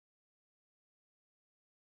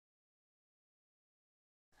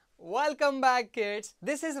Welcome back, kids.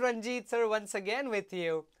 This is Ranjit sir once again with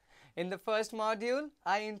you. In the first module,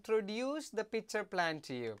 I introduced the pitcher plant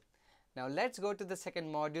to you. Now let's go to the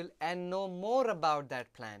second module and know more about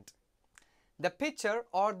that plant. The pitcher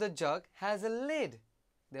or the jug has a lid.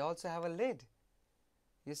 They also have a lid.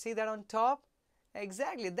 You see that on top?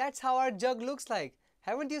 Exactly, that's how our jug looks like.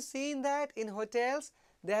 Haven't you seen that in hotels?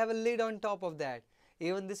 They have a lid on top of that.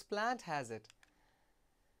 Even this plant has it.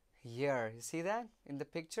 Here, you see that in the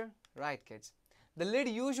picture? Right, kids. The lid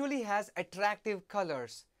usually has attractive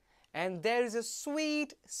colors and there is a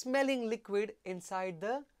sweet smelling liquid inside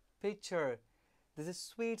the pitcher. There's a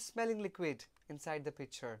sweet smelling liquid inside the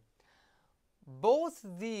pitcher. Both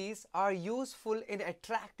these are useful in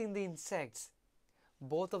attracting the insects.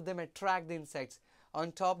 Both of them attract the insects.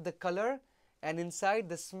 On top the color and inside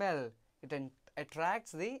the smell. It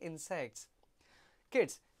attracts the insects.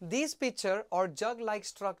 Kids, these pitcher or jug-like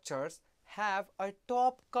structures have a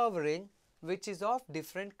top covering which is of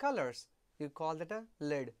different colors. You call that a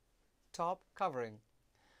lid, top covering.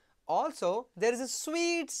 Also, there is a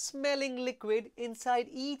sweet smelling liquid inside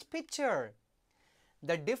each pitcher.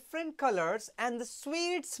 The different colors and the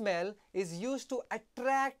sweet smell is used to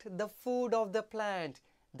attract the food of the plant,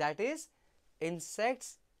 that is,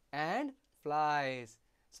 insects and flies.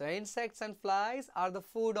 So, insects and flies are the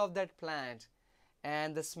food of that plant.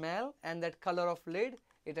 And the smell and that color of lid,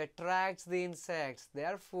 it attracts the insects,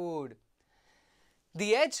 their food.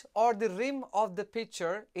 The edge or the rim of the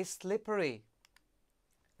pitcher is slippery.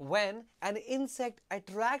 When an insect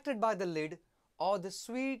attracted by the lid or the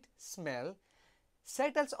sweet smell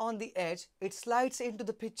settles on the edge, it slides into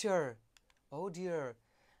the pitcher. Oh dear,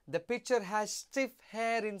 the pitcher has stiff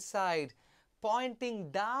hair inside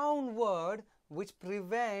pointing downward, which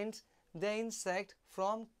prevents the insect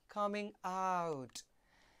from coming out.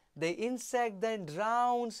 The insect then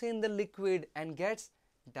drowns in the liquid and gets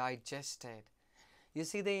digested. You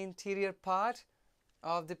see the interior part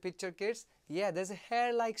of the pitcher, kids? Yeah, there's a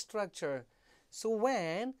hair-like structure. So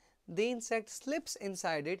when the insect slips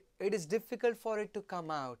inside it, it is difficult for it to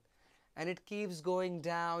come out and it keeps going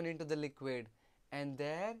down into the liquid and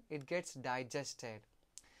there it gets digested.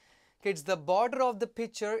 Kids, the border of the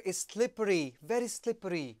pitcher is slippery, very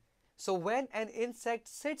slippery. So when an insect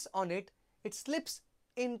sits on it, it slips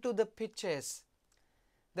into the pitches.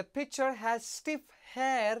 The pitcher has stiff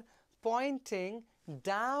hair pointing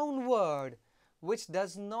downward, which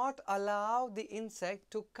does not allow the insect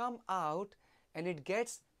to come out and it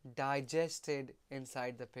gets digested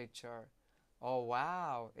inside the pitcher. Oh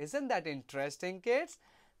wow, isn't that interesting, kids?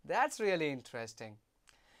 That's really interesting.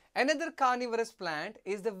 Another carnivorous plant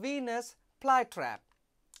is the Venus flytrap.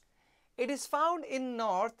 It is found in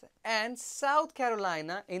North and South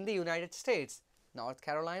Carolina in the United States. North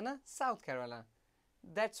Carolina, South Carolina.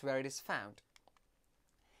 That's where it is found.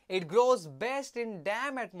 It grows best in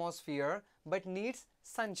damp atmosphere but needs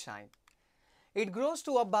sunshine. It grows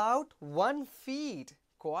to about 1 feet,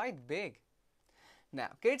 quite big. Now,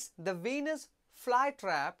 kids, the Venus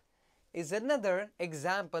flytrap is another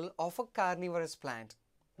example of a carnivorous plant.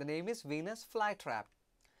 The name is Venus flytrap.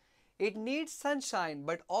 It needs sunshine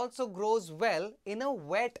but also grows well in a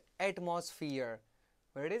wet atmosphere.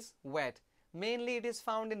 Where it is wet. Mainly it is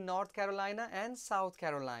found in North Carolina and South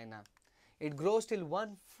Carolina. It grows till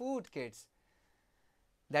 1 foot, kids.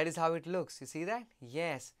 That is how it looks. You see that?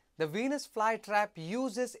 Yes. The Venus flytrap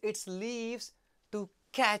uses its leaves to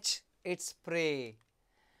catch its prey.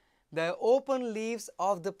 The open leaves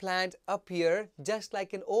of the plant appear just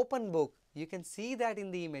like an open book. You can see that in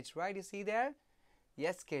the image, right? You see there?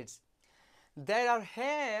 Yes, kids. There are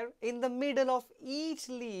hair in the middle of each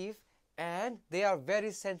leaf and they are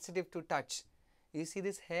very sensitive to touch. You see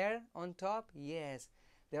this hair on top? Yes,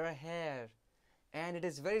 there are hair and it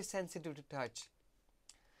is very sensitive to touch.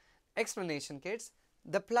 Explanation, kids.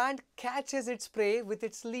 The plant catches its prey with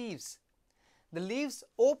its leaves. The leaves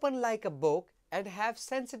open like a book and have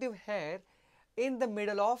sensitive hair in the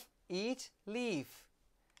middle of each leaf.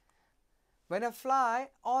 When a fly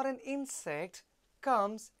or an insect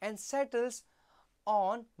comes and settles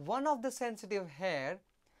on one of the sensitive hair,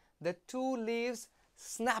 the 2 leaves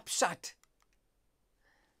snap shut.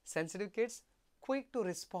 Sensitive kids, quick to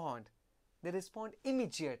respond. They respond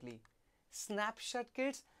immediately. Snap shut,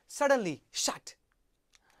 kids, suddenly shut.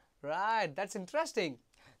 Right, that's interesting.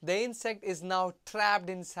 The insect is now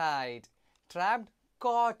trapped inside. Trapped,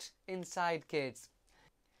 caught inside, kids.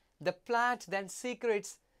 The plant then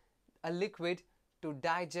secretes a liquid to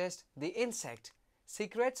digest the insect.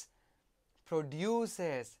 Secrets,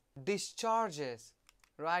 produces, discharges.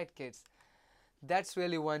 Right, kids? That's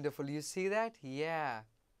really wonderful. You see that? Yeah.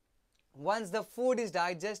 Once the food is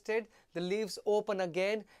digested, the leaves open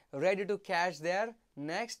again, ready to catch their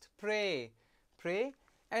next prey. Prey,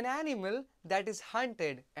 an animal that is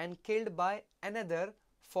hunted and killed by another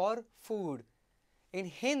for food. In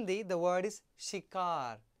Hindi, the word is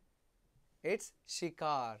shikar. It's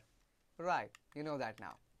shikar. Right, you know that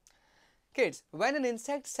now. Kids, when an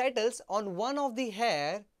insect settles on one of the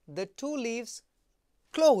hair, the two leaves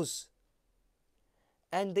close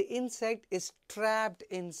and the insect is trapped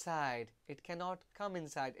inside. It cannot come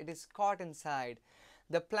inside. It is caught inside.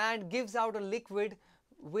 The plant gives out a liquid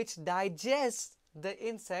which digests the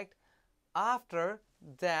insect. After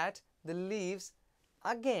that, the leaves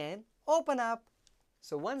again open up.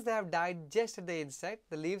 So once they have digested the insect,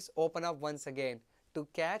 the leaves open up once again to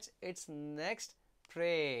catch its next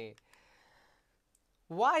prey.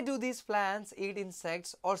 Why do these plants eat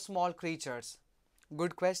insects or small creatures?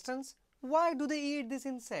 Good questions. Why do they eat these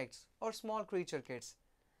insects or small creature, kids?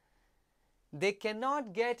 They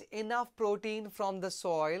cannot get enough protein from the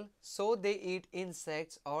soil, so they eat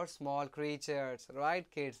insects or small creatures. Right,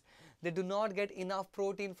 kids? They do not get enough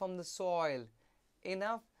protein from the soil.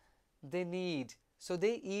 Enough they need. So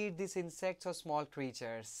they eat these insects or small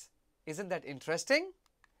creatures. Isn't that interesting?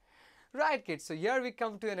 Right, kids, so here we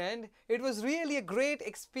come to an end. It was really a great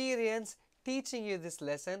experience teaching you this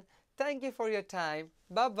lesson. Thank you for your time.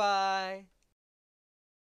 Bye-bye.